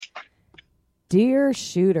Dear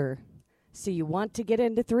shooter, so you want to get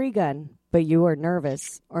into 3-gun, but you are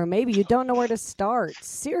nervous, or maybe you don't know where to start.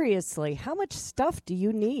 Seriously, how much stuff do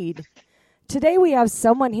you need? Today we have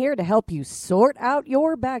someone here to help you sort out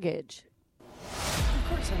your baggage. Of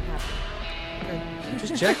course I'm happy.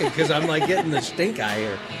 Just checking because I'm like getting the stink eye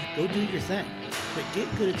here. Go do your thing, but get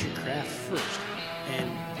good at your craft first and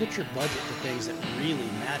put your budget to things that really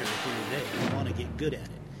matter at the end of the day. You want to get good at it.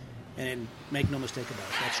 And make no mistake about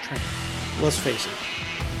it, that's training. Let's face it,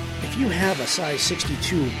 if you have a size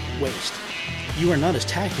 62 waist, you are not as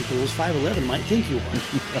tactical as 5'11" might think you are.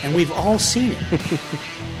 And we've all seen it.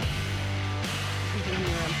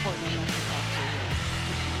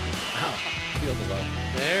 Wow, feel the love.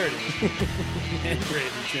 There it is. And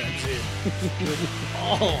Brandon jumps in with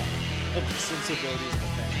all of the sensibilities of the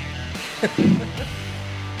family.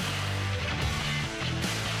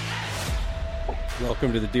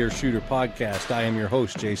 Welcome to the Dear Shooter podcast. I am your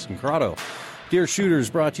host, Jason Crotto. Dear Shooter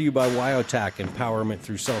is brought to you by Wyotac, empowerment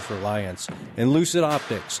through self-reliance, and Lucid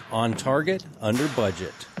Optics, on target, under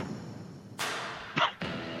budget.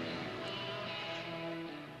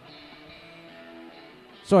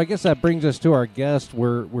 So I guess that brings us to our guest.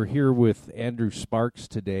 We're here with Andrew Sparks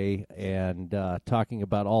today and talking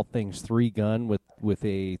about all things 3-gun with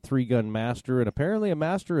a 3-gun master and apparently a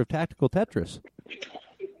master of tactical Tetris.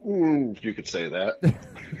 You could say that.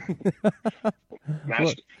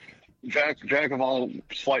 Jack of all,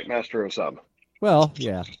 slight master of some. Well,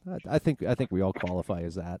 yeah, I think we all qualify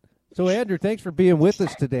as that. So, Andrew, thanks for being with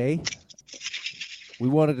us today. We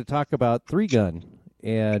wanted to talk about 3-gun,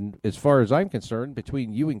 and as far as I'm concerned,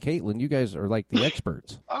 between you and Caitlin, you guys are like the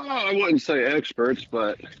experts. I wouldn't say experts,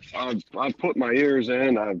 but I've put my ears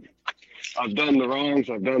in. I've done the wrongs,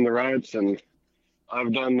 I've done the rights, and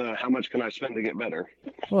I've done the how much can I spend to get better.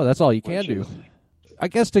 Well, that's all you can do. I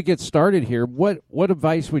guess to get started here, what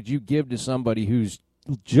advice would you give to somebody who's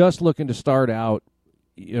just looking to start out?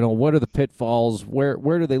 You know, what are the pitfalls? Where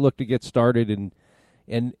do they look to get started,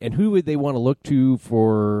 and who would they want to look to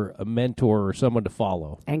for a mentor or someone to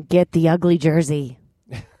follow? And get the ugly jersey.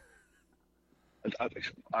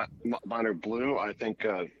 Mine are blue. I think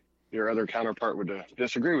your other counterpart would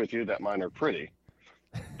disagree with you that mine are pretty,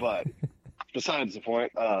 but. Besides the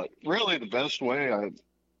point, really the best way,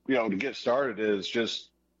 to get started is just,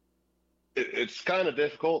 it's kind of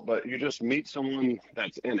difficult, but you just meet someone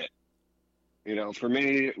that's in it. You know, for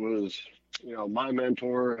me, it was, my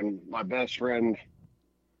mentor and my best friend,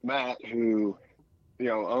 Matt, who,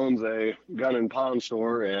 owns a gun and pawn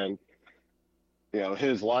store, and,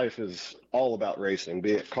 his life is all about racing,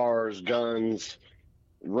 be it cars, guns,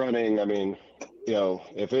 running. I mean,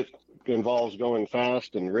 if it involves going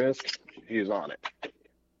fast and risk, he's on it.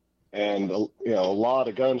 And a lot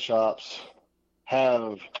of gun shops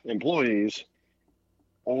have employees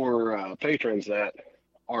or patrons that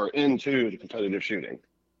are into the competitive shooting.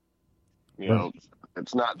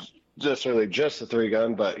 It's not necessarily just the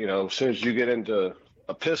 3-gun, but as soon as you get into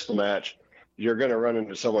a pistol match, you're going to run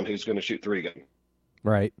into someone who's going to shoot 3-gun.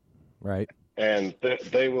 Right. And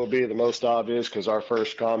they will be the most obvious, because our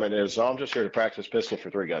first comment is, I'm just here to practice pistol for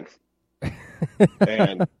 3-gun.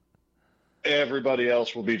 And everybody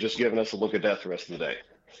else will be just giving us a look of death the rest of the day.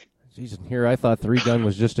 Jeez, and here I thought 3-gun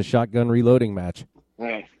was just a shotgun reloading match.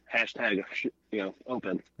 Yeah, hashtag,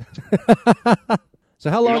 open. So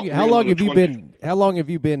how long have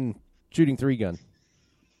you been shooting 3-gun?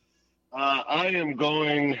 I am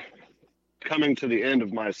coming to the end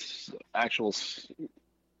of my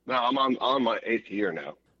I'm on my 8th year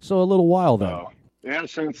now. So a little while though. Yeah,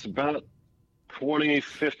 since about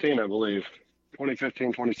 2015, I believe. 2015,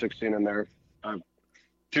 2016 in there.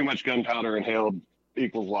 Too much gunpowder inhaled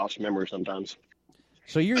equals lost memory sometimes.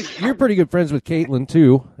 So you're pretty good friends with Caitlin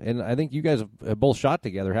too, and I think you guys have both shot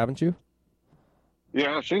together, haven't you?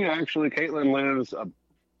 Yeah, Caitlin lives,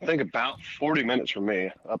 I think, about 40 minutes from me,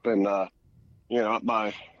 up in, up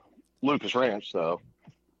by Lucas Ranch. So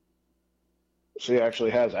she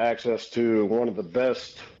actually has access to one of the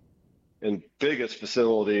best and biggest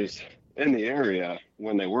facilities in the area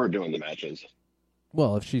when they were doing the matches.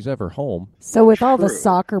 Well, if she's ever home. So with all the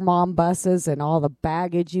soccer mom buses and all the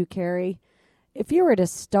baggage you carry, if you were to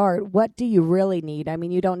start, what do you really need? I mean,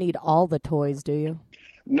 you don't need all the toys, do you?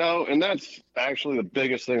 No, and that's actually the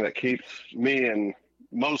biggest thing that keeps me and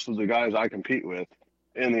most of the guys I compete with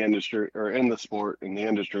in the industry, or in the sport, in the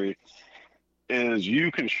industry, is you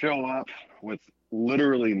can show up with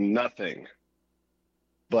literally nothing,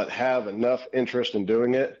 but have enough interest in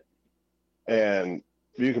doing it, and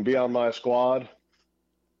you can be on my squad,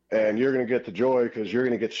 and you're going to get the joy because you're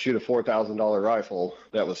going to get to shoot a $4,000 rifle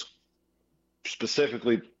that was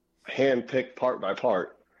specifically hand-picked part by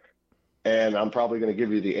part. and I'm probably going to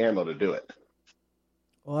give you the ammo to do it.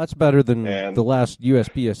 Well, that's better than And- the last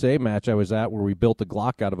USPSA match I was at where we built a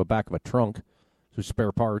Glock out of the back of a trunk with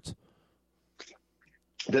spare parts.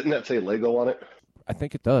 Didn't that say Lego on it? I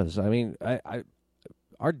think it does. I mean,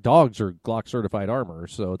 our dogs are Glock certified armor,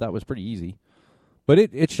 so that was pretty easy. But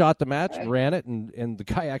it shot the match and ran it, and the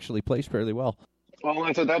guy actually placed fairly well. Well,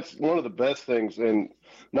 I said that's one of the best things in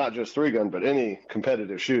not just 3-gun, but any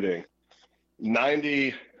competitive shooting.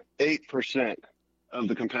 98% of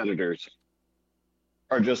the competitors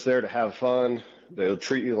are just there to have fun. They'll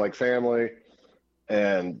treat you like family,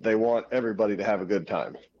 and they want everybody to have a good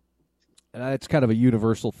time. And it's kind of a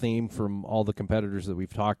universal theme from all the competitors that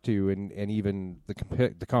we've talked to, and even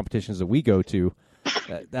the competitions that we go to.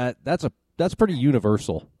 That's pretty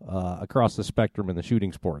universal across the spectrum in the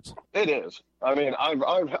shooting sports. It is. I mean,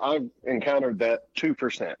 I've encountered that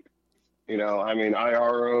 2%. You know, I mean, I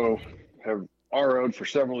have RO'd for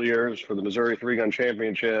several years for the Missouri 3-gun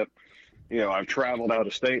championship. You know, I've traveled out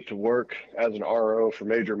of state to work as an RO for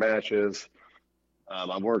major matches.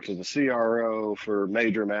 I've worked as a CRO for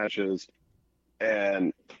major matches,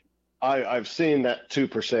 and I've seen that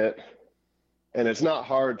 2%, and it's not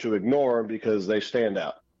hard to ignore because they stand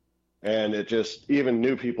out. And it just, even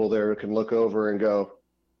new people there can look over and go,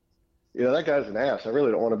 you know, that guy's an ass. I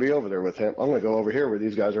really don't want to be over there with him. I'm going to go over here where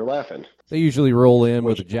these guys are laughing. They usually roll in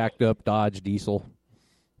with a jacked up Dodge diesel.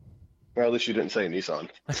 Well, at least you didn't say Nissan.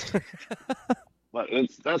 But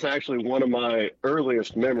that's actually one of my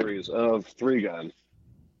earliest memories of 3-gun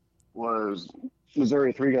was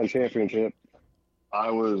Missouri 3-gun championship. I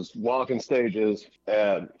was walking stages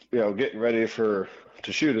and, you know, getting ready to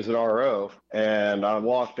shoot as an RO, and I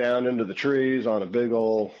walked down into the trees on a big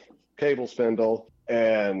old cable spindle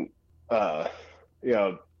and, you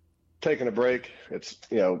know, taking a break. It's,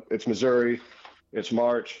 you know, it's Missouri, it's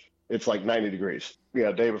March, it's like 90 degrees.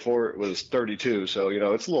 Yeah, day before it was 32, so, you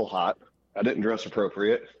know, it's a little hot. I didn't dress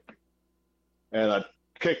appropriate. And I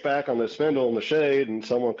kick back on the spindle in the shade, and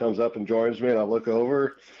someone comes up and joins me, and I look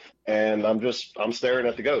over, and I'm staring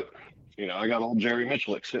at the goat. You know, I got old Jerry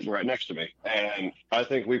Mitchell sitting right next to me. And I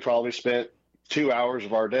think we probably spent 2 hours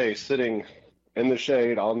of our day sitting in the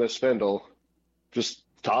shade on this spindle, just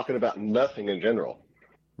talking about nothing in general.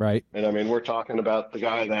 Right. And I mean, we're talking about the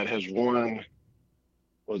guy that has won,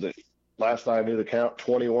 was it, last I knew the count,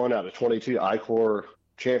 21 out of 22 I-Corps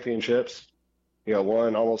championships. You know,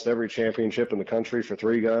 won almost every championship in the country for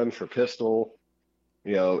 3-gun, for pistol,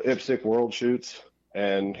 you know, IPSC world shoots.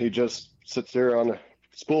 And he just sits there on the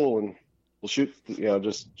spool and will shoot, you know,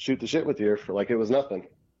 just shoot the shit with you for like it was nothing.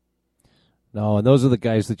 No, and those are the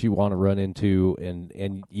guys that you want to run into,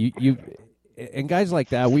 and you and guys like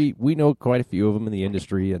that, we know quite a few of them in the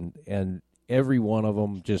industry, and every one of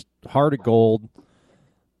them just heart of gold.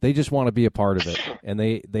 They just want to be a part of it, and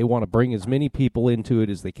they want to bring as many people into it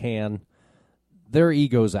as they can. Their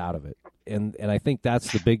ego's out of it, and I think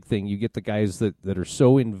that's the big thing. You get the guys that are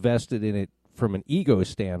so invested in it from an ego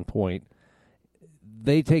standpoint,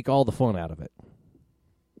 they take all the fun out of it.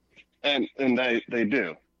 And they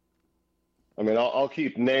do. I mean, I'll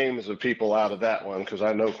keep names of people out of that one because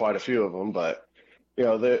I know quite a few of them, but, you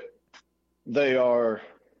know, they are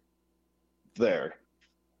there.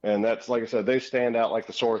 And that's, like I said, they stand out like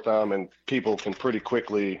the sore thumb, and people can pretty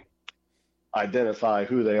quickly identify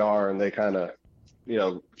who they are, and they kind of, you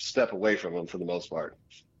know, step away from them for the most part.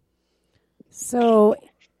 So,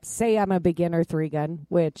 say I'm a beginner 3-gun,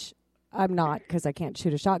 which I'm not because I can't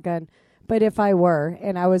shoot a shotgun. But if I were,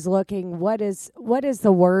 and I was looking, what is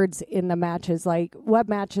the words in the matches? Like, what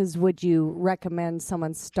matches would you recommend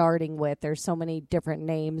someone starting with? There's so many different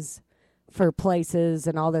names for places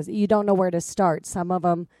and all this. You don't know where to start. Some of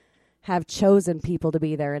them have chosen people to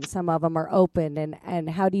be there, and some of them are open. And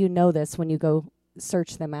how do you know this when you go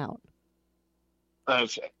search them out?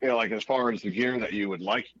 As, you know, like as far as the gear that you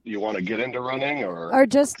want to get into running, or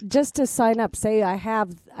just to sign up. Say I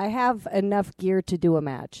have enough gear to do a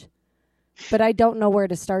match, but I don't know where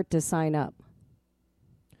to start to sign up.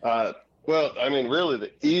 Well, I mean, really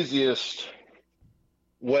the easiest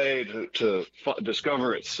way to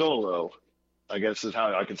discover it solo, I guess is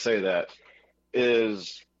how I could say that,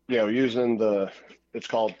 is, you know, using it's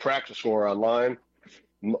called Practice Score online.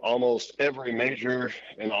 Almost every major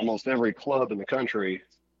and almost every club in the country,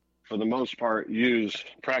 for the most part, use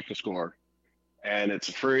Practice Score. And it's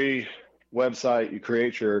a free website. You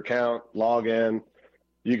create your account, log in.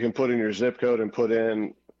 You can put in your zip code and put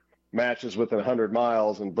in matches within 100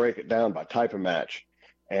 miles and break it down by type of match.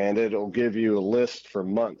 And it'll give you a list for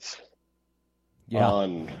months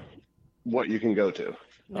on what you can go to.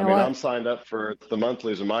 I mean, I'm signed up for the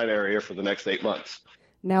monthlies in my area for the next 8 months.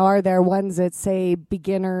 Now, are there ones that say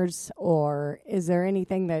beginners, or is there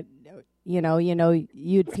anything that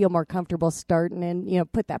you'd feel more comfortable starting in?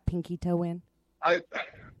 Put that pinky toe in.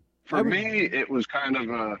 For me, it was kind of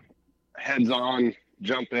a heads-on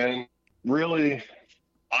jump in. Really,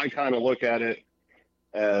 I kind of look at it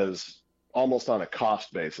as almost on a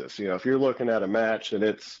cost basis. If you're looking at a match and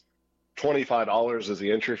it's $25 as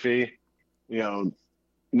the entry fee,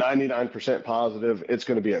 99% positive it's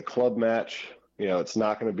going to be a club match. It's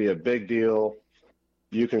not going to be a big deal.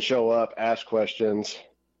 You can show up, ask questions.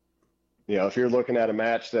 If you're looking at a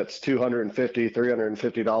match that's $250,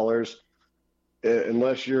 $350,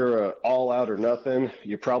 unless you're all out or nothing,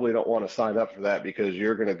 you probably don't want to sign up for that, because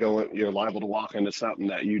you're going to you're liable to walk into something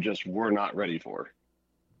that you just were not ready for.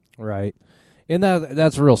 Right. And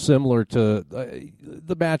that's real similar to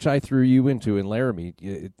the match I threw you into in Laramie.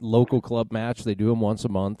 Local club match. They do them once a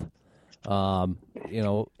month.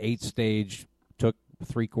 8 stage, took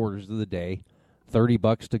 3/4 of the day,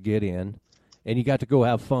 $30 to get in, and you got to go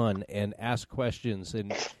have fun and ask questions,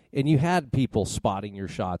 and you had people spotting your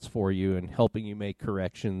shots for you and helping you make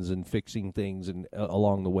corrections and fixing things and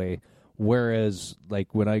along the way. Whereas,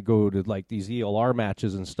 like, when I go to like these ELR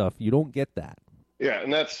matches and stuff, you don't get that. Yeah,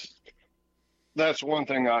 and that's one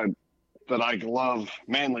thing that I love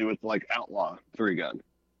mainly with like Outlaw 3-gun.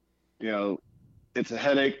 It's a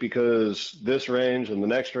headache because this range and the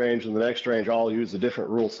next range and the next range all use a different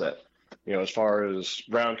rule set. As far as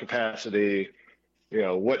round capacity,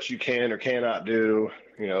 what you can or cannot do.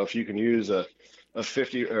 If you can use a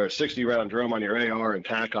 50 or 60 round drum on your AR and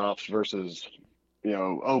tac ops versus,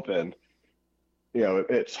 open.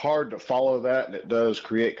 It's hard to follow that, and it does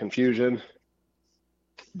create confusion.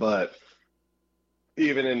 But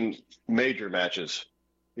even in major matches,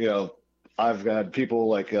 I've got people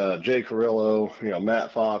like Jay Carrillo,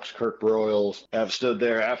 Matt Fox, Kirk Broyles have stood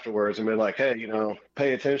there afterwards and been like, hey,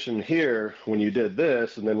 pay attention here when you did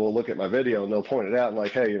this, and then we'll look at my video and they'll point it out and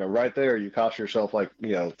like, hey, right there you cost yourself like,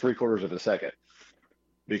 3/4 of a second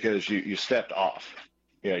because you stepped off.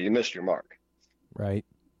 You missed your mark. Right.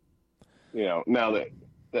 Now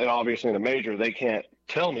that obviously in a major they can't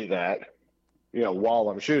tell me that, while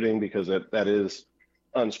I'm shooting, because that is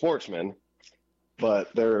unsportsman.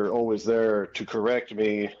 But they're always there to correct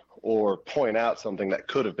me or point out something that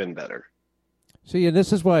could have been better. See, and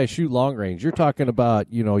this is why I shoot long range. You're talking about,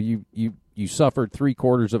 you suffered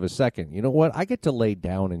 3/4 of a second. You know what? I get to lay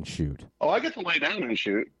down and shoot. Oh, I get to lay down and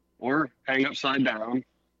shoot, or hang upside down,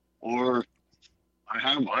 or I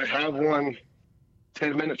have one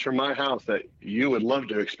 10 minutes from my house that you would love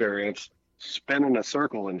to experience, spin in a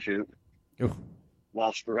circle and shoot. Oof.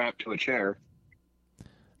 While strapped to a chair.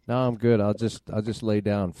 No, I'm good. I'll just lay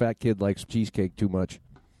down. Fat kid likes cheesecake too much.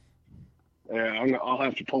 Yeah, I'll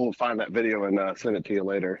have to find that video and send it to you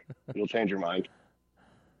later. You'll change your mind.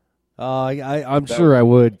 I'm sure I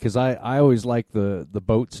would, because I always like the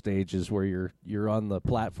boat stages where you're on the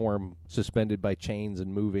platform suspended by chains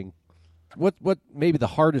and moving. What maybe the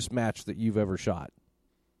hardest match that you've ever shot?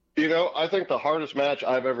 I think the hardest match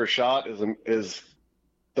I've ever shot is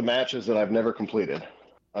the matches that I've never completed.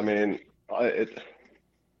 I mean,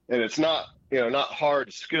 and it's not, not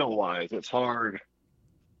hard skill wise. It's hard,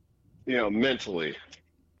 mentally.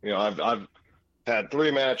 I've had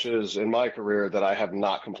 3 matches in my career that I have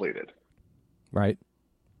not completed. Right.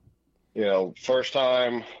 First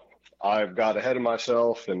time I've got ahead of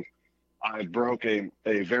myself and I broke a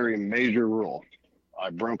very major rule. I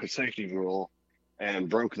broke a safety rule and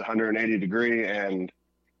broke the 180 degree, and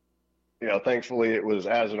thankfully it was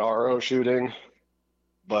as an RO shooting,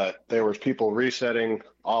 but there was people resetting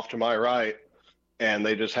off to my right, and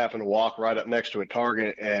they just happened to walk right up next to a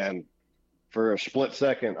target, and for a split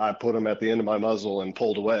second, I put them at the end of my muzzle and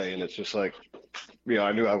pulled away, and it's just like,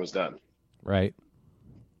 I knew I was done. Right.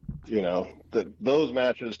 Those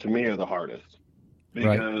matches to me are the hardest,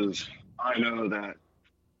 because I know that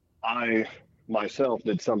I myself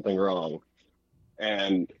did something wrong.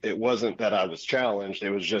 And it wasn't that I was challenged.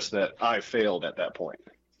 It was just that I failed at that point.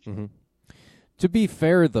 Mm-hmm. To be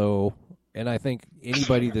fair, though, and I think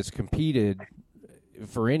anybody that's competed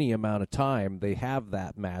for any amount of time, they have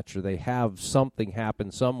that match, or they have something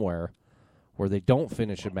happen somewhere where they don't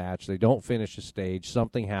finish a match, they don't finish a stage,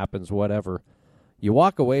 something happens, whatever. You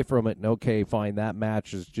walk away from it and, okay, fine, that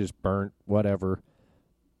match is just burnt, whatever.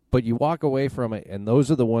 But you walk away from it, and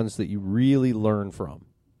those are the ones that you really learn from.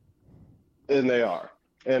 And they are.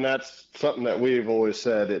 And that's something that we've always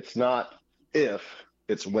said. It's not if,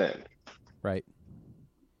 it's when. Right.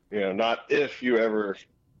 Not if you ever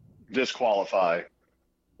disqualify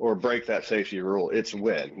or break that safety rule. It's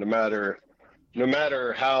when. No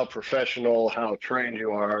matter how professional, how trained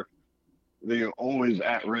you are, you're always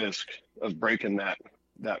at risk of breaking that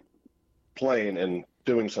plane and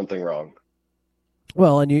doing something wrong.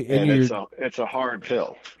 Well, and It's a hard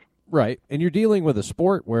pill. right, and you're dealing with a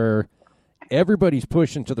sport where everybody's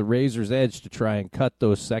pushing to the razor's edge to try and cut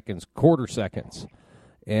those seconds, quarter seconds.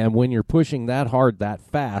 And when you're pushing that hard, that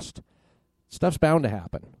fast, stuff's bound to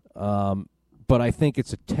happen. But I think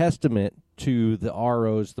it's a testament to the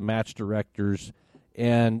ROs, the match directors,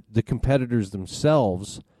 and the competitors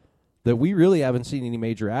themselves that we really haven't seen any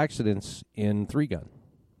major accidents in three-gun.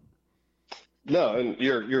 No, and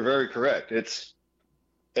you're very correct.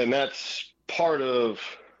 And that's part of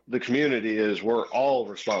the community is we're all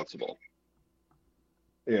responsible.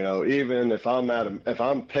 Even if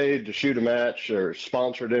I'm paid to shoot a match or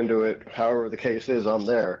sponsored into it, however the case is, I'm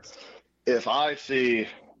there. If I see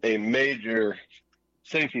a major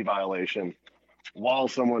safety violation while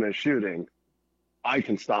someone is shooting, I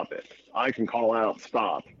can stop it. I can call out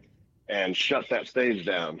stop and shut that stage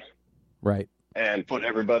down. Right. And put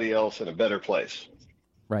everybody else in a better place.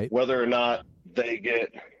 Right. Whether or not they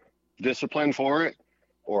get disciplined for it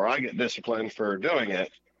or I get disciplined for doing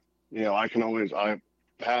it, I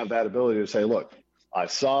have that ability to say, look, I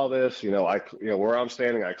saw this, where I'm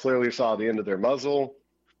standing, I clearly saw the end of their muzzle.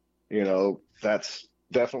 That's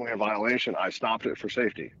definitely a violation. I stopped it for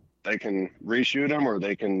safety. They can reshoot them or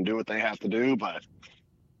they can do what they have to do, but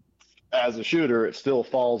as a shooter, it still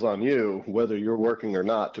falls on you, whether you're working or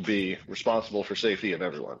not, to be responsible for safety of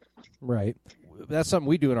everyone. Right. That's something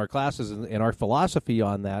we do in our classes, and our philosophy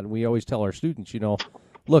on that, and we always tell our students,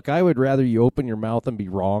 look, I would rather you open your mouth and be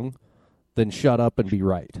wrong than shut up and be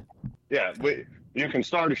right. Yeah, you can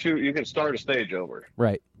start a stage over.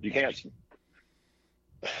 Right. You can't.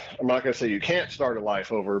 I'm not going to say you can't start a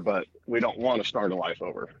life over, but we don't want to start a life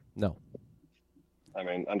over. No. I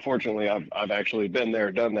mean, unfortunately, I've actually been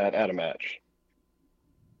there, done that at a match.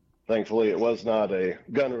 Thankfully, it was not a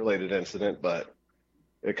gun-related incident, but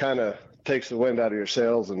it kind of takes the wind out of your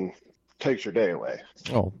sails and takes your day away.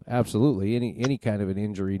 Oh, absolutely. Any kind of an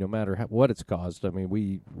injury, no matter what it's caused. I mean,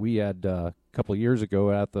 we had a couple of years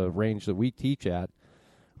ago at the range that we teach at,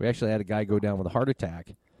 we actually had a guy go down with a heart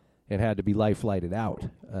attack and had to be life flighted out.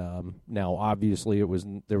 Now, obviously,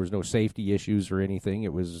 there was no safety issues or anything.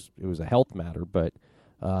 It was a health matter, but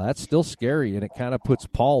that's still scary, and it kind of puts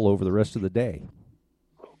Paul over the rest of the day.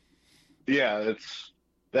 Yeah, it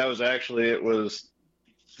was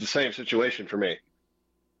the same situation for me.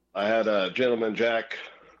 I had a gentleman, Jack,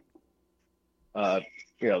 the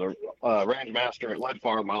range master at Lead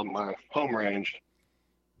Farm on my home range,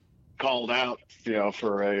 called out,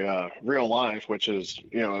 for a real life, which is,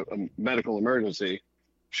 a medical emergency,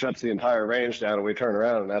 shuts the entire range down, and we turn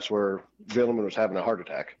around, and that's where the gentleman was having a heart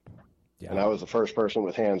attack. Yeah. And I was the first person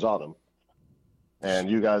with hands on him. And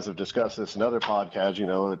you guys have discussed this in other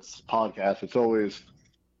podcasts, it's always,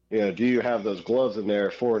 do you have those gloves in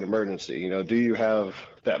there for an emergency? Do you have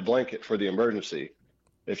that blanket for the emergency?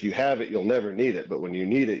 If you have it, you'll never need it, but when you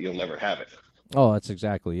need it, you'll never have it. Oh, that's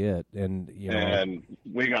exactly it. And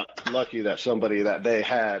we got lucky that somebody that day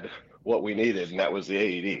had what we needed, and that was the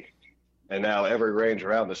AED. And now every range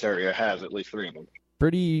around this area has at least 3 of them.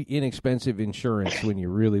 Pretty inexpensive insurance when you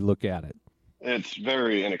really look at it. It's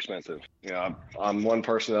very inexpensive. I'm one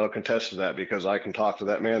person that'll contest to that because I can talk to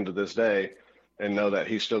that man to this day and know that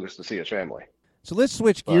he still gets to see his family. So let's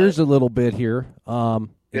switch gears a little bit here.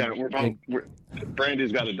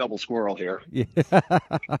 Brandy's got a double squirrel here. Yeah.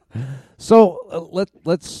 So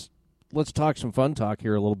let's talk some fun talk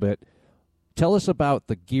here a little bit. Tell us about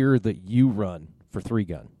the gear that you run for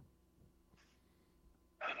three-gun.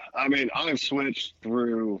 I mean, I've switched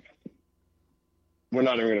through. We're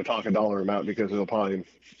not even going to talk a dollar amount because it'll probably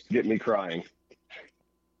get me crying.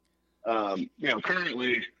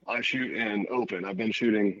 Currently I shoot in open. I've been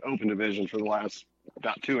shooting open division for the last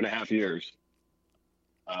about 2.5 years.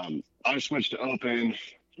 I switched to open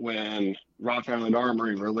when Rock Island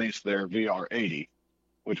Armory released their VR80,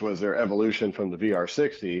 which was their evolution from the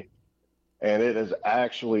VR60. And it has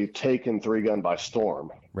actually taken three-gun by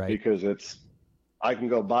storm. Right. Because I can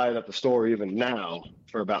go buy it at the store even now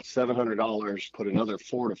for about $700, put another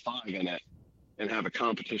 4 to 5 in it, and have a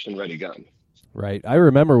competition-ready gun. Right. I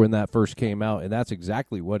remember when that first came out, and that's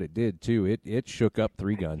exactly what it did, too. It shook up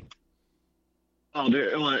three-gun. Oh,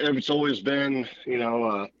 dude, it's always been,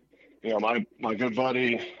 my good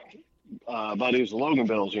buddies, the Logan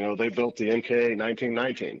Bills, they built the MK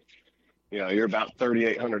 1919. You're about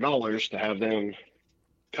 $3,800 to have them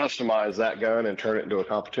customize that gun and turn it into a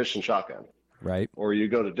competition shotgun. Right. Or you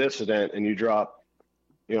go to Dissident and you drop,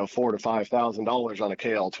 $4,000 to $5,000 on a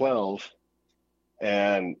KL12,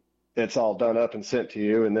 and it's all done up and sent to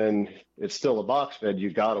you, and then it's still a box fed.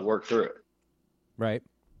 You got to work through it. Right.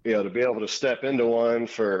 To be able to step into one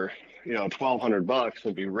for, $1,200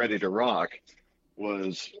 and be ready to rock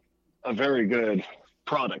was a very good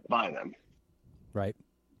product by them. Right.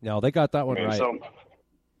 No, they got that one right. So,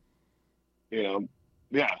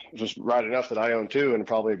 just right enough that I own two and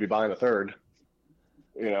probably be buying a third.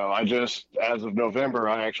 As of November,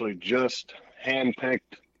 I actually just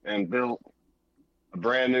handpicked and built a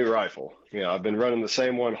brand new rifle. I've been running the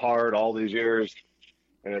same one hard all these years,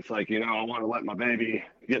 and it's like, I want to let my baby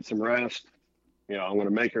get some rest. I want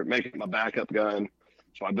to make it my backup gun.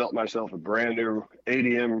 So I built myself a brand new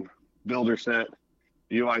ADM builder set,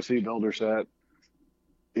 UIC builder set.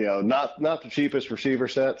 Not the cheapest receiver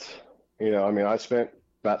sets. I spent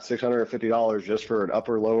about $650 just for an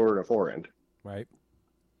upper, lower, and a fore-end. Right.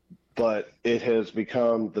 But it has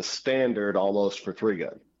become the standard almost for three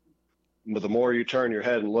gun. But the more you turn your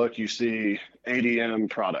head and look, you see ADM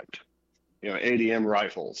product, ADM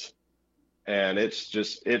rifles. And it's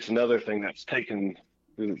another thing that's taken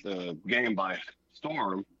the game by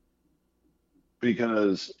storm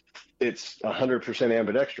because it's 100%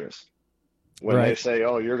 ambidextrous. When Right. they say,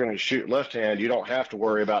 oh, you're going to shoot left hand, you don't have to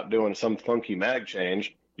worry about doing some funky mag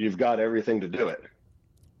change. You've got everything to do it.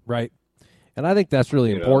 Right. And I think that's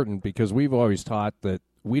really important because we've always taught that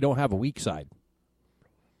we don't have a weak side.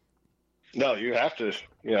 No, you have to,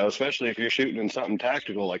 especially if you're shooting in something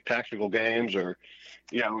tactical like tactical games or,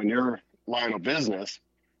 in your line of business,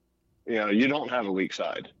 you don't have a weak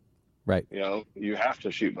side. Right. You have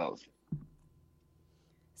to shoot both.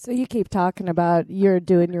 So you keep talking about you're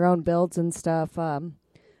doing your own builds and stuff.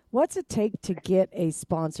 What's it take to get a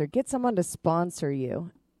sponsor? Get someone to sponsor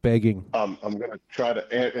you? Begging. I'm going to try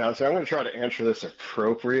to answer this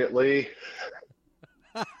appropriately.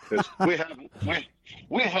 'Cause we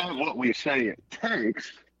have what we say it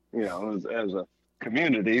takes, as a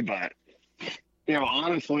community. But,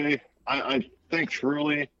 honestly, I think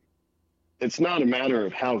truly it's not a matter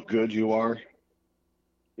of how good you are.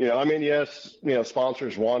 Yes,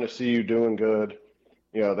 sponsors want to see you doing good.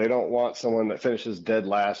 They don't want someone that finishes dead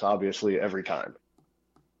last, obviously, every time.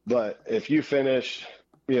 But if you finish,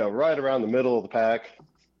 right around the middle of the pack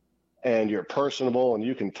and you're personable and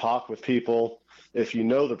you can talk with people, if you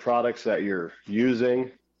know the products that you're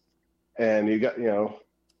using and you got,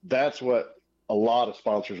 that's what a lot of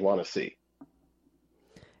sponsors want to see.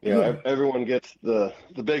 Everyone gets the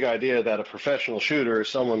big idea that a professional shooter is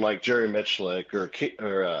someone like Jerry Mitchlick or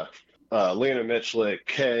Lena Mitchlick,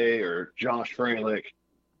 Kay, or Josh Freilich,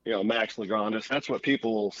 Max Legrandis. That's what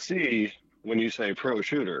people see when you say pro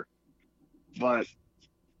shooter. But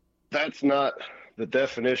that's not the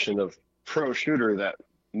definition of pro shooter that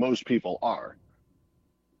most people are.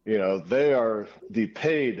 They are the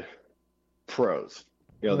paid pros.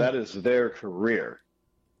 That is their career.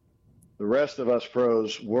 The rest of us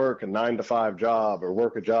pros work a 9-to-5 job or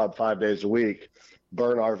work a job 5 days a week,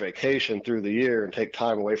 burn our vacation through the year and take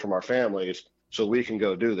time away from our families so we can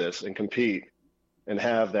go do this and compete and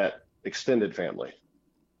have that extended family.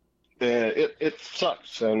 And it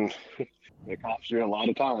sucks and it costs you a lot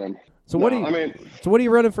of time. So what are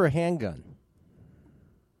you running for a handgun?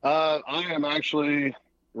 I am actually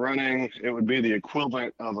running, it would be the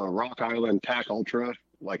equivalent of a Rock Island TAC Ultra,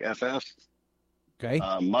 like FS. Okay.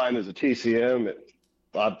 Mine is a TCM.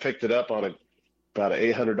 I picked it up on about an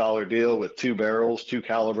 $800 deal with 2 barrels, 2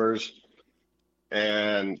 calibers.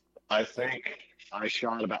 And I think I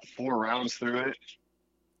shot about 4 rounds through it.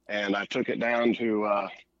 And I took it down to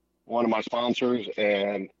one of my sponsors.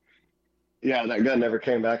 And yeah, that gun never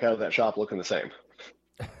came back out of that shop looking the same.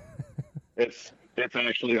 It's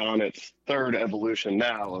actually on its 3rd evolution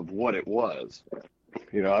now of what it was.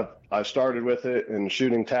 I started with it in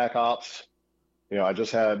shooting TAC ops. I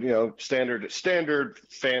just had, standard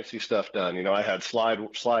fancy stuff done. I had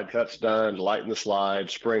slide cuts done, lighten the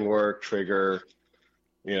slide, spring work, trigger.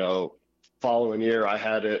 Following year, I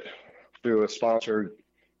had it through a sponsor.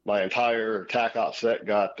 My entire TAC op set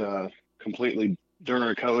got completely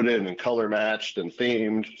Duracoated and color matched and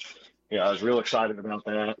themed. I was real excited about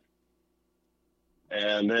that.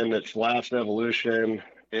 And then its last evolution,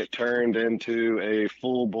 it turned into a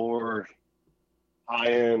full bore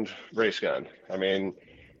high-end race gun.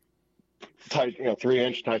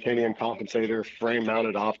 3-inch titanium compensator,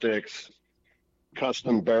 frame-mounted optics,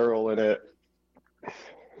 custom barrel in it.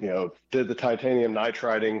 Did the titanium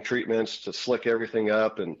nitriding treatments to slick everything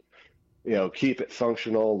up and, keep it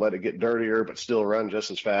functional, let it get dirtier, but still run just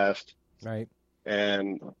as fast. Right.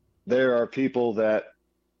 And there are people that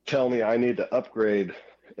tell me I need to upgrade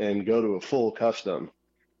and go to a full custom,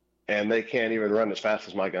 and they can't even run as fast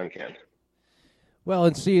as my gun can. Well,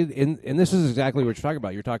 and see, and this is exactly what you're talking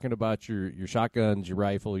about. You're talking about your shotguns, your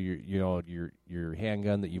rifle, your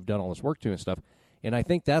handgun that you've done all this work to and stuff. And I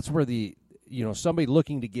think that's where somebody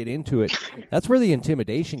looking to get into it, that's where the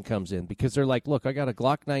intimidation comes in, because they're like, look, I got a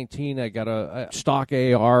Glock 19, I got a stock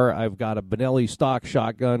AR, I've got a Benelli stock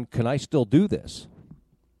shotgun. Can I still do this?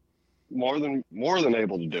 More than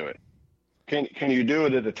able to do it. Can you do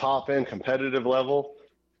it at a top end competitive level?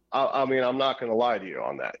 I mean, I'm not going to lie to you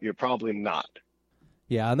on that. You're probably not.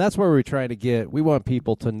 Yeah, and that's where we're trying to get. We want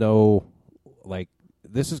people to know, like,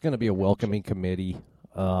 this is going to be a welcoming committee.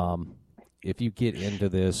 If you get into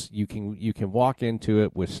this, you can walk into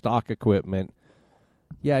it with stock equipment.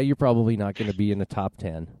 Yeah, you're probably not going to be in the top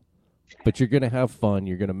 10, but you're going to have fun.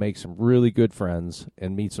 You're going to make some really good friends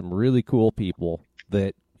and meet some really cool people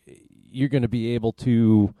that you're going to be able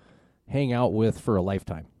to hang out with for a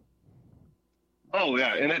lifetime. Oh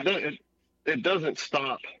yeah, and it doesn't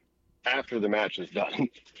stop after the match is done.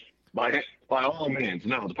 By all means,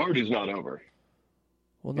 no, the party's not over.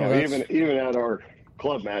 Well, no, even at our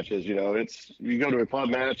club matches, it's you go to a club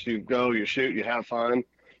match, you go, you shoot, you have fun,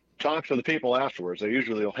 talk to the people afterwards. They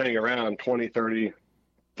usually will hang around 20, 30,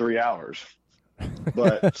 3 hours.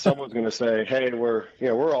 But someone's going to say, "Hey, we're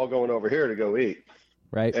all going over here to go eat."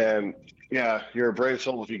 Right. And yeah, you're a brave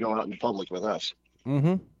soul if you go out in public with us.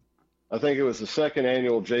 Mm-hmm. I think it was the second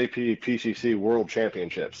annual JP PCC World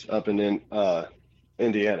Championships up in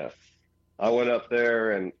Indiana. I went up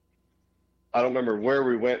there, and I don't remember where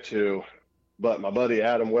we went to, but my buddy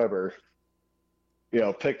Adam Weber,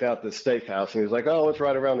 picked out this steakhouse, and he's like, "Oh, it's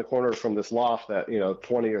right around the corner from this loft that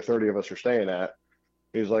 20 or 30 of us are staying at."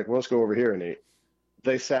 He's like, "Well, let's go over here and eat."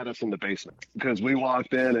 They sat us in the basement because we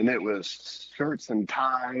walked in, and it was shirts and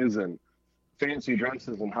ties and fancy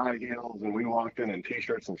dresses and high heels, and we walked in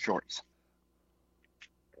T-shirts and shorts.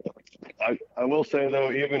 I will say,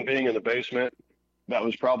 though, even being in the basement, that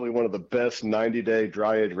was probably one of the best 90-day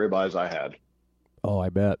dry-aged ribeyes I had. Oh, I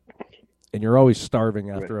bet. And you're always starving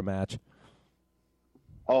after a match.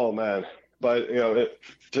 Oh, man. But,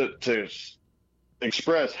 to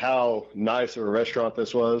express how nice of a restaurant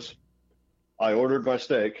this was, I ordered my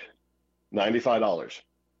steak, $95.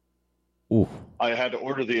 Ooh. I had to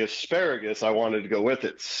order the asparagus I wanted to go with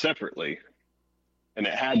it separately, and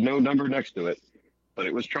it had no number next to it, but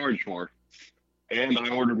it was charged for. And I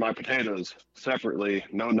ordered my potatoes separately,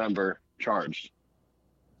 no number, charged.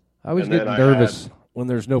 I was getting nervous when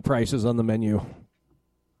there's no prices on the menu.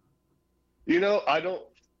 I don't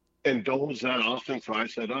indulge that often, so I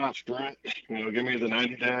said, screw it. Give me the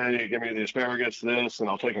 90-day, give me the asparagus, this, and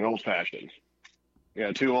I'll take an old-fashioned.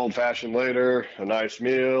 2 old-fashioned later, a nice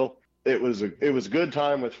meal. It was a good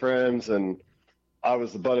time with friends, and I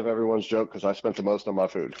was the butt of everyone's joke because I spent the most on my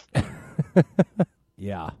food.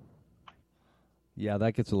 Yeah,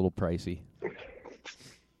 that gets a little pricey.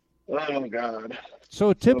 Oh God!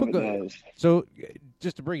 So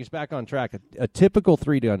just to bring us back on track, a typical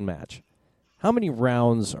 3-gun match. How many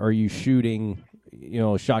rounds are you shooting?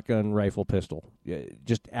 Shotgun, rifle, pistol,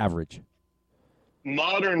 just average.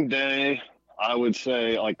 Modern day, I would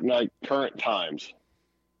say like current times.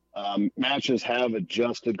 Matches have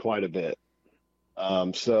adjusted quite a bit.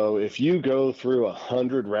 So if you go through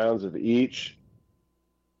 100 rounds of each,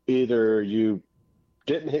 either you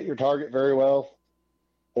didn't hit your target very well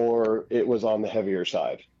or it was on the heavier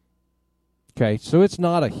side. Okay, so it's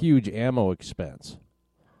not a huge ammo expense.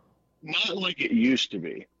 Not like it used to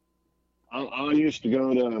be. I used to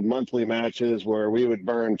go to monthly matches where we would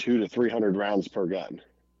burn 200 to 300 rounds per gun.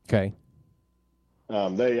 Okay.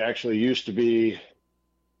 They actually used to be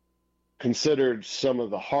considered some of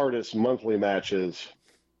the hardest monthly matches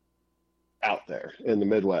out there in the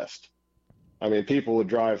Midwest. I mean, people would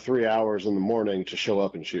drive 3 hours in the morning to show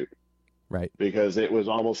up and shoot. Right. Because it was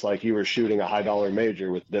almost like you were shooting a high-dollar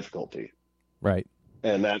major with difficulty. Right.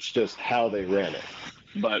 And that's just how they ran it.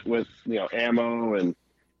 But with, ammo and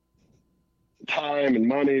time and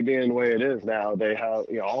money being the way it is now, they have,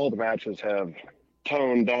 all the matches have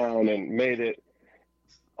toned down and made it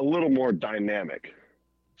a little more dynamic.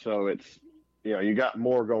 So it's, you got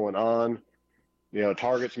more going on.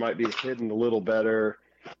 Targets might be hidden a little better,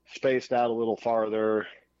 spaced out a little farther,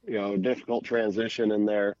 difficult transition in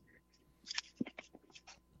there.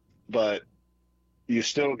 But you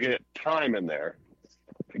still get time in there.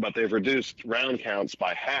 But they've reduced round counts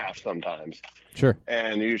by half sometimes. Sure.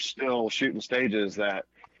 And you're still shooting stages that,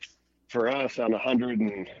 for us, on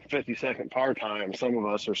 150-second par time, some of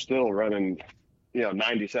us are still running,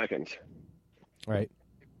 90 seconds. Right.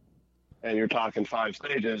 And you're talking 5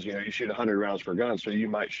 stages, you shoot 100 rounds per gun, so you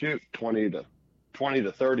might shoot 20 to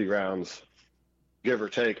 30 rounds, give or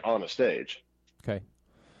take, on a stage. Okay.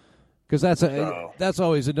 Because So- that's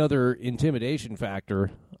always another intimidation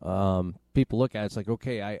factor. People look at it, it's like,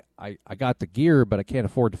 okay, I got the gear, but I can't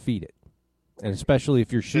afford to feed it, and especially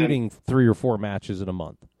if you're shooting 3 or 4 matches in a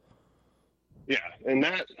month. Yeah, and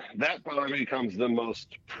that probably becomes the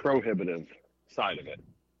most prohibitive side of it.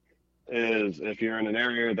 Is if you're in an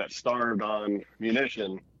area that's starved on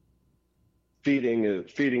munition, feeding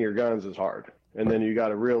your guns is hard, and then you got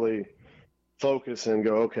to really focus and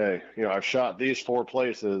go, okay, I've shot these 4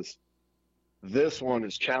 places. This one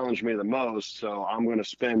has challenged me the most, so I'm going to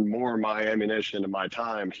spend more of my ammunition and my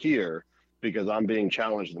time here because I'm being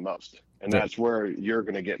challenged the most, and that's where you're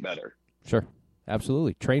going to get better. Sure,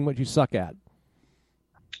 absolutely. Train what you suck at.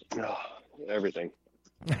 Everything.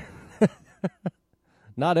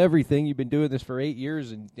 Not everything. You've been doing this for 8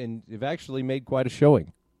 years, and you've actually made quite a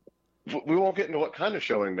showing. We won't get into what kind of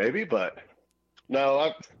showing, maybe, but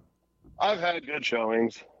no, I've had good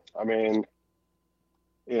showings. I mean,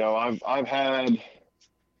 I've had,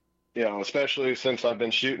 especially since I've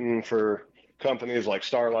been shooting for companies like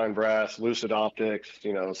Starline Brass, Lucid Optics,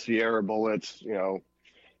 Sierra Bullets.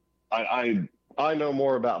 I know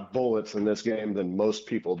more about bullets in this game than most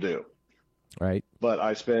people do. Right. But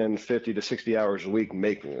I spend 50 to 60 hours a week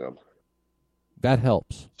making them. That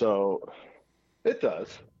helps. So it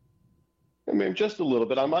does. I mean, just a little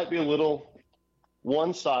bit. I might be a little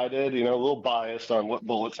one-sided, a little biased on what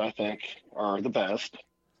bullets I think are the best.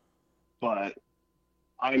 But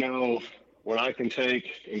I know when I can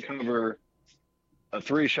take and cover a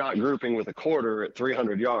 3-shot grouping with a quarter at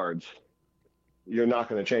 300 yards, you're not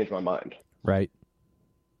going to change my mind. Right.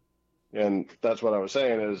 And that's what I was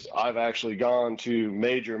saying is I've actually gone to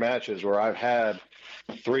major matches where I've had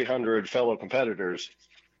 300 fellow competitors,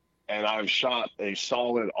 and I've shot a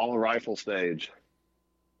solid all-rifle stage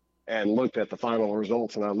and looked at the final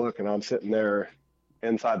results, and I'm sitting there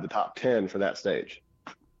inside the top 10 for that stage.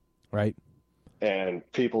 Right. And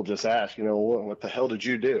people just ask, what the hell did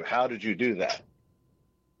you do? How did you do that?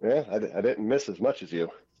 Yeah, I didn't miss as much as you.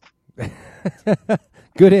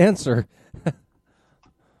 Good answer.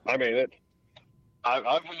 I mean,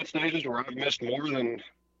 I've had stages where I've missed more than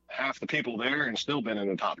half the people there and still been in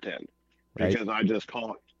the top 10 because I just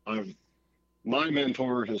call it. My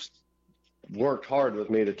mentor has worked hard with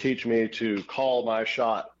me to teach me to call my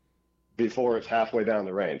shot before it's halfway down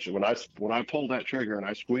the range. When I pull that trigger and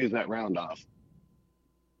I squeeze that round off,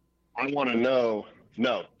 I want to know.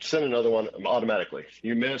 No, send another one automatically.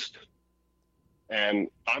 You missed, and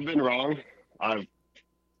I've been wrong.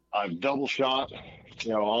 I've double shot,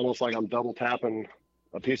 almost like I'm double tapping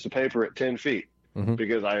a piece of paper at 10 feet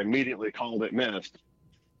because I immediately called it missed.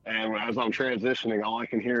 And as I'm transitioning, all I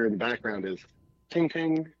can hear in the background is ting,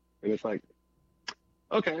 ting. And it's like,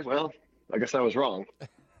 okay, well, I guess I was wrong.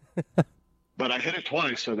 But I hit it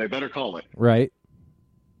twice, so they better call it. Right.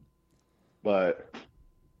 But,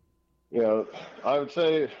 I would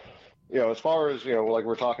say, as far as, like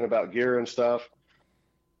we're talking about gear and stuff,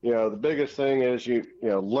 the biggest thing is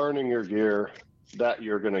learning your gear that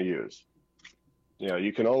you're going to use.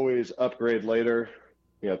 You can always upgrade later.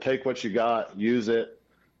 Take what you got, use it,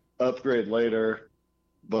 upgrade later.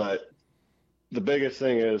 But the biggest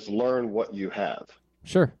thing is learn what you have.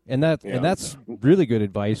 Sure, and that's really good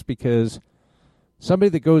advice because somebody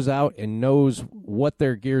that goes out and knows what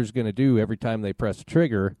their gear is going to do every time they press a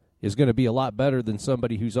trigger is going to be a lot better than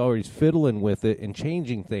somebody who's always fiddling with it and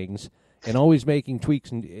changing things and always making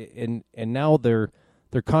tweaks and now they're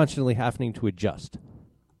constantly having to adjust.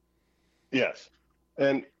 Yes.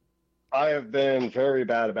 And I have been very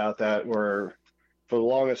bad about that where for the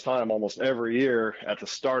longest time, almost every year at the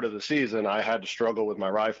start of the season, I had to struggle with my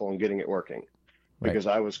rifle and getting it working because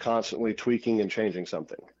I was constantly tweaking and changing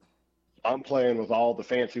something. I'm playing with all the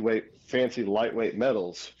fancy lightweight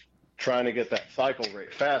metals, trying to get that cycle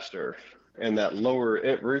rate faster and that lower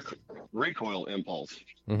recoil impulse.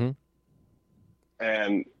 Mm-hmm.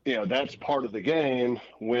 And, that's part of the game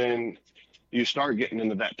when you start getting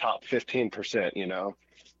into that top 15%,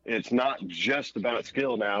 It's not just about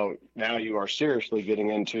skill now. Now you are seriously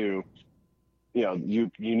getting into,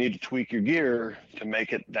 you need to tweak your gear to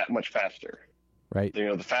make it that much faster. Right.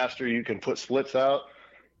 The faster you can put splits out,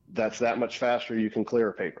 that's that much faster you can clear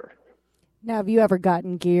a paper. Now, have you ever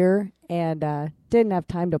gotten gear and didn't have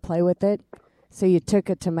time to play with it, so you took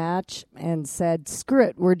it to match and said, screw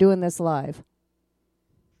it, we're doing this live?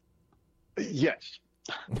 Yes.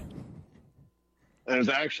 It was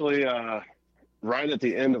actually right at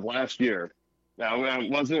the end of last year. Now,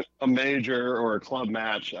 it wasn't a major or a club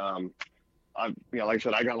match. Like I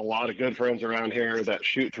said, I got a lot of good friends around here that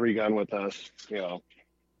shoot 3-gun with us.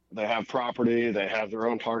 They have property, they have their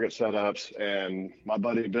own target setups, and my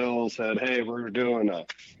buddy Bill said, hey, we're doing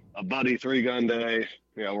a buddy 3-gun day.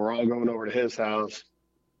 We're all going over to his house,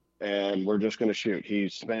 and we're just going to shoot. He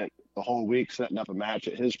spent the whole week setting up a match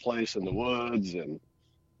at his place in the woods, and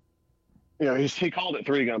he called it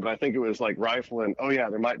 3-gun, but I think it was like rifle and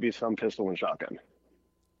there might be some pistol and shotgun.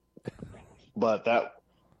 But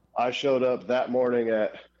I showed up that morning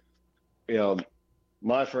at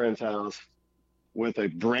my friend's house with a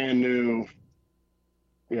brand new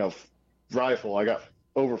rifle. I got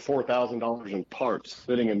over $4,000 in parts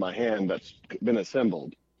sitting in my hand that's been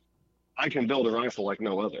assembled. I can build a rifle like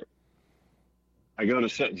no other. I go to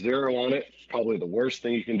set 0 on it. Probably the worst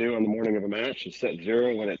thing you can do on the morning of a match is set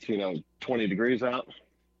 0 when it's 20 degrees out.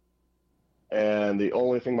 And the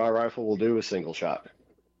only thing my rifle will do is single shot.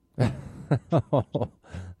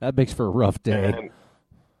 That makes for a rough day.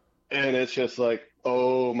 And it's just like,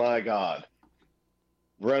 oh my God.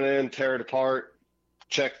 Run in, tear it apart,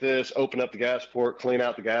 check this, open up the gas port, clean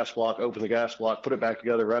out the gas block, open the gas block, put it back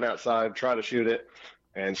together, run outside, try to shoot it,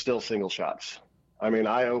 and still single shots. I mean,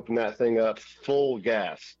 I opened that thing up full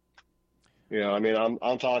gas.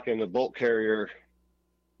 I'm talking a bolt carrier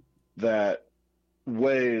that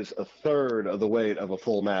weighs a third of the weight of a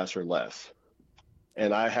full mass or less.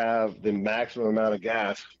 And I have the maximum amount of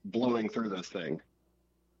gas blowing through this thing,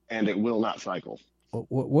 and it will not cycle.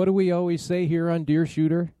 What do we always say here on Deer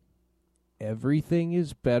Shooter? Everything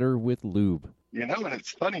is better with lube. And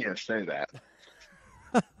it's funny you say that.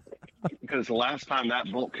 Because the last time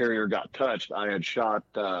that bolt carrier got touched, I had shot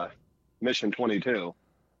Mission 22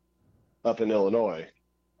 up in Illinois,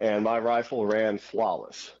 and my rifle ran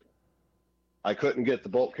flawless. I couldn't get the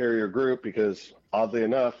bolt carrier group because, oddly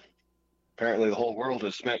enough, apparently the whole world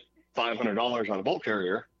has spent $500 on a bolt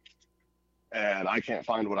carrier, and I can't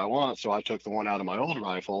find what I want, so I took the one out of my old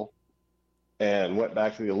rifle and went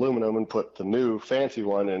back to the aluminum and put the new fancy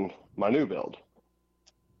one in my new build.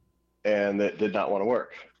 And it did not want to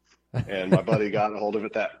work. And my buddy got a hold of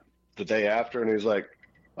it the day after, and he was like,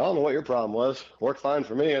 I don't know what your problem was. Worked fine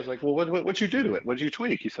for me. I was like, well, what'd you do to it? What'd you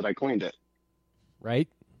tweak? He said, I cleaned it. Right.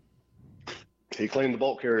 He cleaned the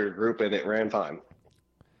bolt carrier group, and it ran fine.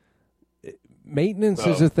 Maintenance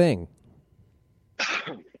is a thing.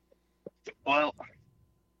 Well,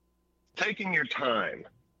 taking your time,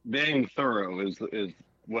 being thorough is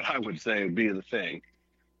what I would say would be the thing.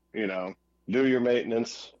 Do your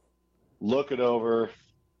maintenance, look it over.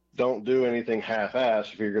 Don't do anything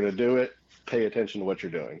half-assed. If you're going to do it, pay attention to what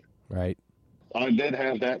you're doing. Right. I did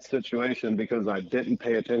have that situation because I didn't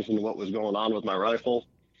pay attention to what was going on with my rifle,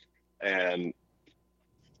 and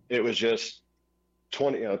it was just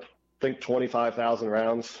 25,000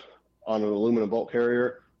 rounds on an aluminum bolt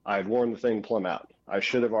carrier. I had worn the thing plumb out. I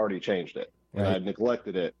should have already changed it, and I had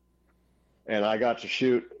neglected it. And I got to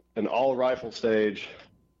shoot an all-rifle stage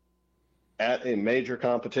at a major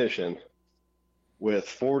competition with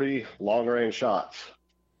 40 long-range shots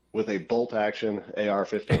with a bolt-action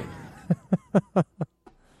AR-15.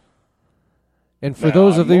 And for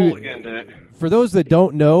those that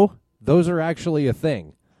don't know, those are actually a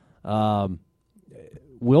thing.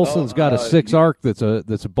 Wilson's got a 6-arc that's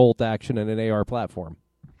a bolt action and an AR platform.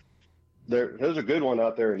 There's a good one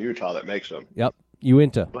out there in Utah that makes them. Yep,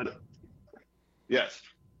 Uinta. But yes,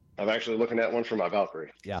 I'm actually looking at one for my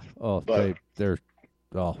Valkyrie. Yeah. Oh, they're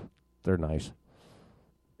nice.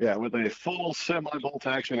 Yeah, with a full semi-bolt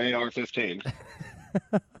action AR-15.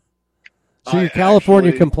 So you're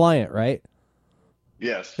California compliant, right?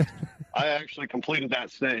 Yes. I actually completed that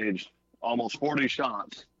stage, almost 40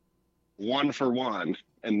 shots, 1 for 1,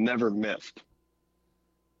 and never missed.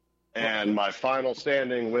 And my final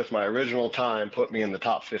standing with my original time put me in the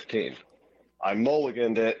top 15. I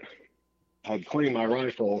mulliganed it, had cleaned my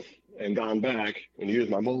rifle, and gone back and used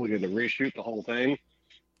my mulligan to reshoot the whole thing.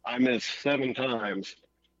 I missed 7 times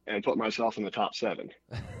and put myself in the top 7.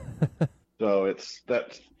 So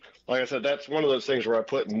that's like I said, that's one of those things where I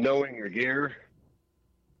put knowing your gear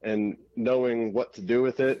and knowing what to do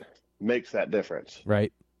with it makes that difference.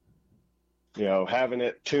 Right. Having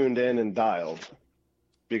it tuned in and dialed.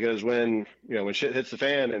 Because when shit hits the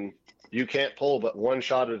fan and you can't pull but one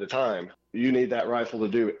shot at a time, you need that rifle to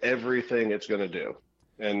do everything it's going to do.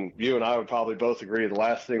 And you and I would probably both agree the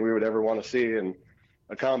last thing we would ever want to see in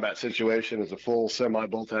a combat situation is a full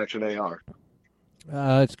semi-bolt action AR.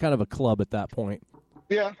 It's kind of a club at that point.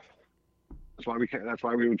 Yeah. That's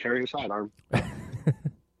why we would carry a sidearm.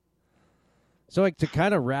 So to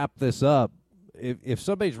kind of wrap this up, if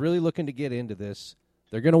somebody's really looking to get into this,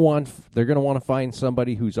 they're going to want to find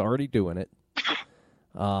somebody who's already doing it.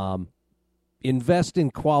 Invest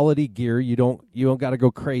in quality gear. You don't got to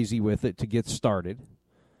go crazy with it to get started.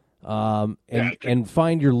 And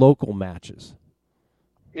find your local matches.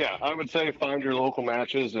 Yeah, I would say find your local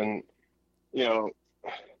matches, and you know,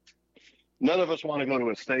 none of us want to go to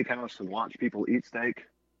a steakhouse and watch people eat steak,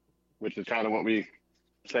 which is kind of what we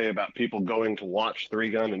say about people going to watch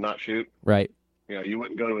Three Gun and not shoot. Right. You know, you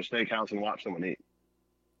wouldn't go to a steakhouse and watch someone eat.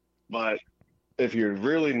 But if you're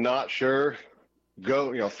really not sure,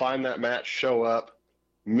 go, find that match, show up,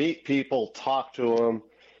 meet people, talk to them.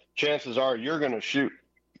 Chances are you're going to shoot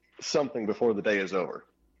something before the day is over.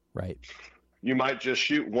 Right. You might just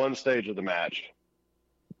shoot one stage of the match,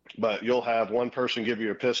 but you'll have one person give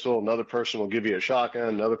you a pistol, another person will give you a shotgun,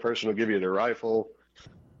 another person will give you their rifle,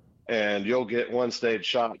 and you'll get one stage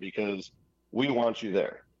shot because we want you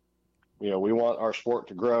there. We want our sport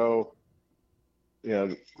to grow.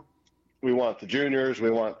 We want the juniors,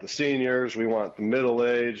 we want the seniors, we want the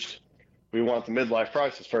middle-aged, we want the midlife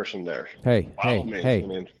crisis person there. Hey, By all means. hey. I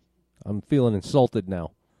mean, I'm feeling insulted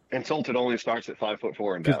now. insulted only starts at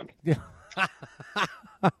 5'4" and down. Yeah.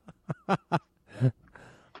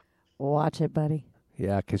 Watch it, buddy.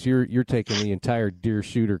 Yeah, because you're taking the entire deer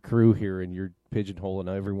shooter crew here, and you're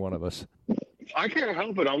pigeonholing every one of us. I can't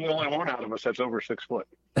help it. I'm the only one out of us that's over 6 foot.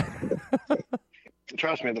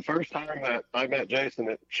 Trust me, the first time that I met Jason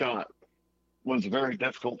at shot was a very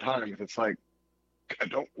difficult time. It's like, I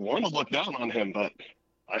don't want to look down on him, but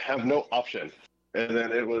I have no option. And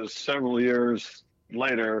then it was several years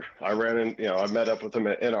later, I met up with him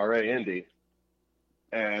at NRA Indy.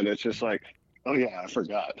 And it's just like, oh yeah, I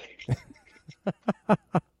forgot.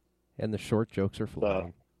 And the short jokes are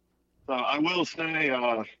flying. So I will say,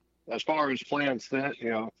 as far as plans set,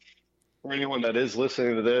 for anyone that is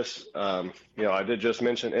listening to this, I did just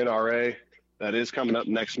mention NRA. That is coming up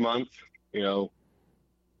next month.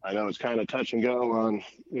 I know it's kind of touch and go on,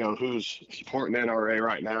 who's supporting NRA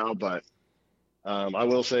right now, but I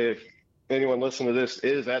will say if anyone listening to this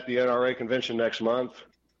is at the NRA convention next month,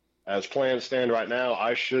 as plans stand right now,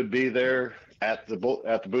 I should be there at the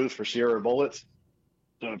booth for Sierra Bullets.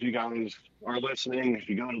 So if you guys are listening, if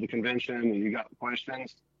you go to the convention and you got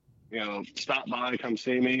questions, stop by, come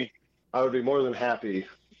see me. I would be more than happy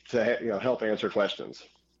to help answer questions.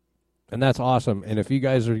 And that's awesome. And if you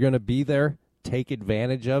guys are going to be there, take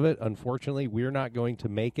advantage of it. Unfortunately, we're not going to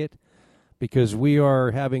make it because we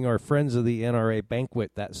are having our Friends of the NRA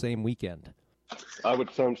banquet that same weekend. I would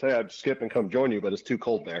say I'd skip and come join you, but it's too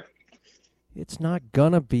cold there. It's not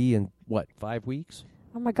going to be in, 5 weeks?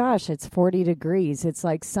 Oh, my gosh, it's 40 degrees. It's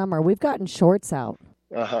like summer. We've gotten shorts out.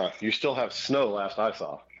 Uh-huh. You still have snow last I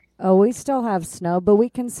saw. Oh, we still have snow, but we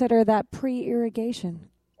consider that pre-irrigation.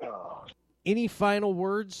 Oh. Any final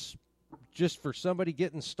words just for somebody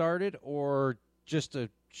getting started or just a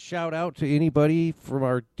shout out to anybody from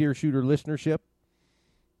our deer shooter listenership?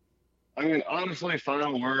 I mean, honestly,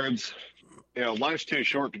 final words, life's too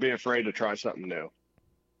short to be afraid to try something new.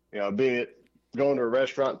 Be it going to a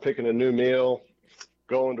restaurant, picking a new meal,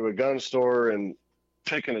 going to a gun store and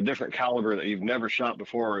picking a different caliber that you've never shot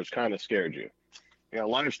before or has kind of scared you.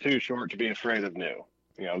 Life's too short to be afraid of new.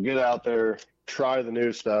 Get out there, try the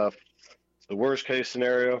new stuff. It's the worst case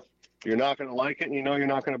scenario. You're not going to like it, and you're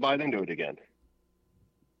not going to bite into it again.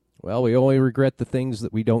 Well, we only regret the things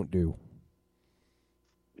that we don't do.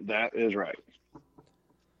 That is right.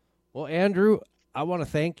 Well, Andrew, I want to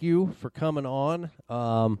thank you for coming on.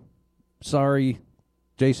 Sorry,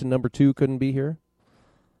 Jason number 2 couldn't be here.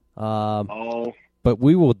 But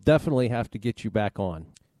we will definitely have to get you back on.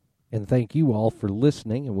 And thank you all for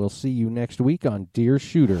listening, and we'll see you next week on Deer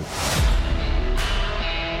Shooter.